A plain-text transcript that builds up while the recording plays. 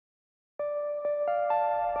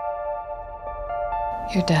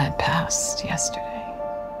Your dad passed yesterday.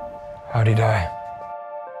 How'd he die?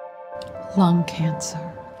 Lung cancer.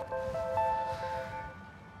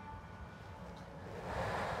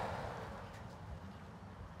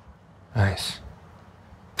 Nice.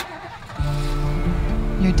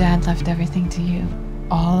 Your dad left everything to you.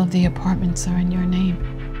 All of the apartments are in your name.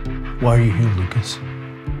 Why are you here, Lucas?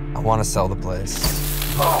 I want to sell the place,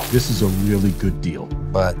 This is a really good deal.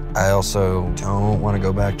 but I also don't want to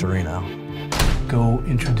go back to Reno. Go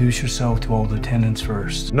introduce yourself to all the tenants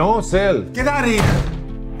first. No sell. Get out of here!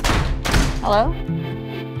 Hello?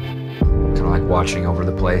 Kind of like watching over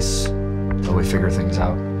the place till we figure things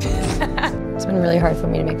out. It's been really hard for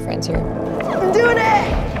me to make friends here. I'm doing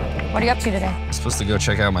it! What are you up to today? I'm supposed to go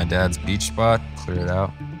check out my dad's beach spot, clear it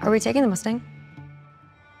out. Are we taking the Mustang?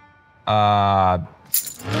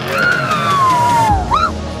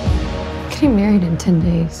 Getting married in 10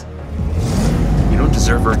 days. You don't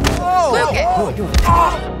deserve her.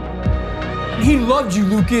 He loved you,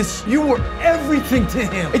 Lucas. You were everything to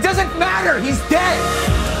him. It doesn't matter. He's dead.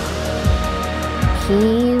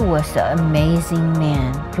 He was an amazing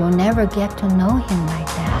man. You'll never get to know him like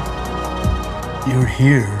that. You're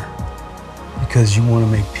here because you want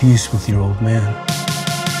to make peace with your old man.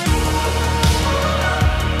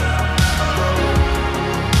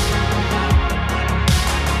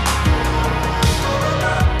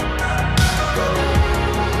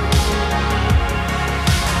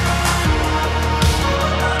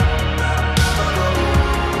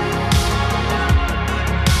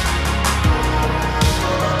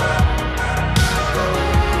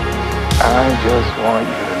 I just want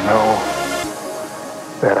you to know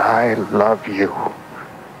that I love you.